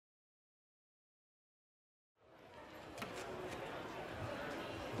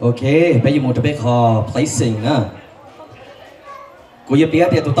Okay, bây giờ một cái họ placing á. Cô yêu biết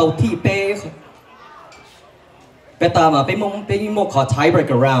thì tụi tao thi bé. Bé ta mà bé mong họ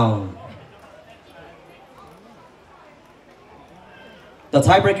tiebreaker round. The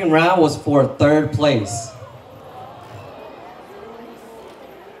tiebreaking round was for third place.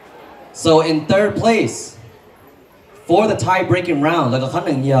 So in third place, for the tie-breaking round, like a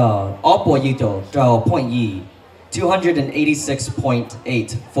hundred point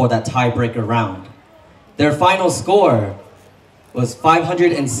 286.8 for that tiebreaker round. Their final score was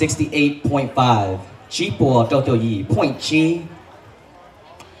 568.5. Chỉ bộ point chi.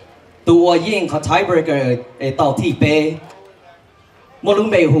 Tụi yên có tiebreaker tàu thi bê. Một lúc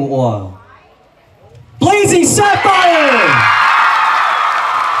bê hù Blazing Sapphire!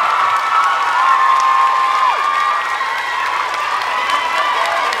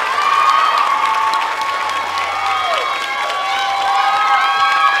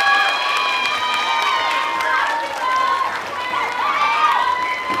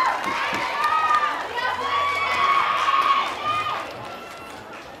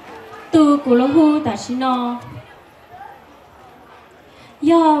 Tu kulohu tashino.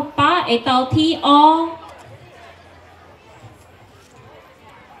 Yo ba etau thi o.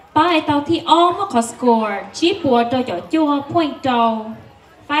 Ba etau thi o mo có score. Chỉ bùa cho chua point đầu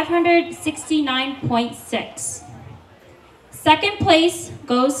 569.6. Second place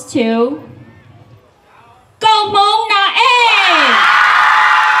goes to Go Hmong na A.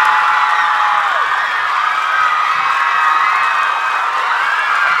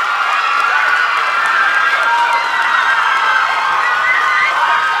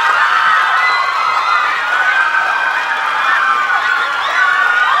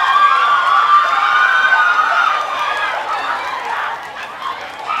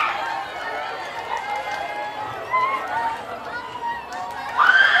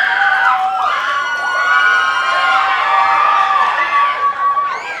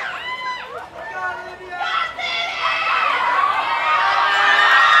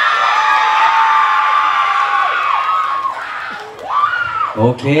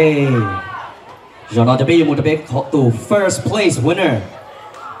 Okay. Giờ nó bây giờ một cái to first place winner.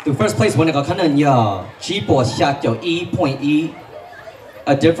 To first place winner có khả năng chỉ bộ下角point e.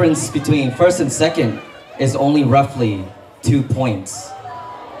 A difference between first and second is only roughly 2 points.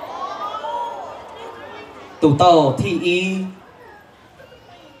 Tụ tàu thi e.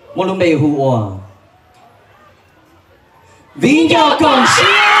 Một lúc bây hù Vinh giao cộng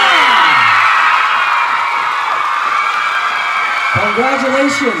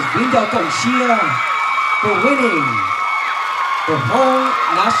Congratulations, Vinh Giao Cộng Chia, for winning the Hmong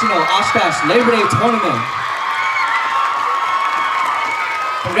National Oshkosh Labor Day Tournament.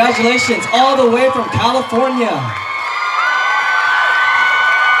 Congratulations, all the way from California.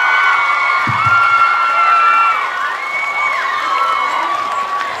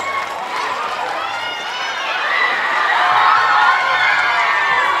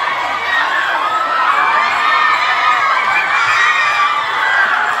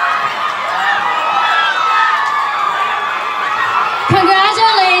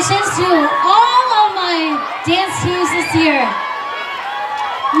 Congratulations to all of my dance teams this year.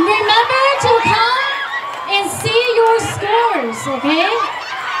 Remember to come and see your scores, okay?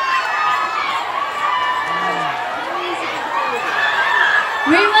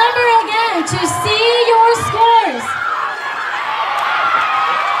 Remember again to see your scores.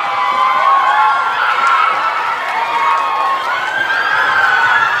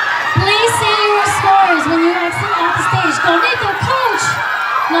 Please see your scores when you exit off the stage. Go meet the coach.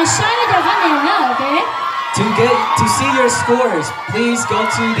 Now shine it now, okay? To see your scores, please go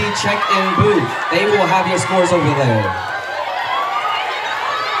to the check-in booth. They will have your scores over there.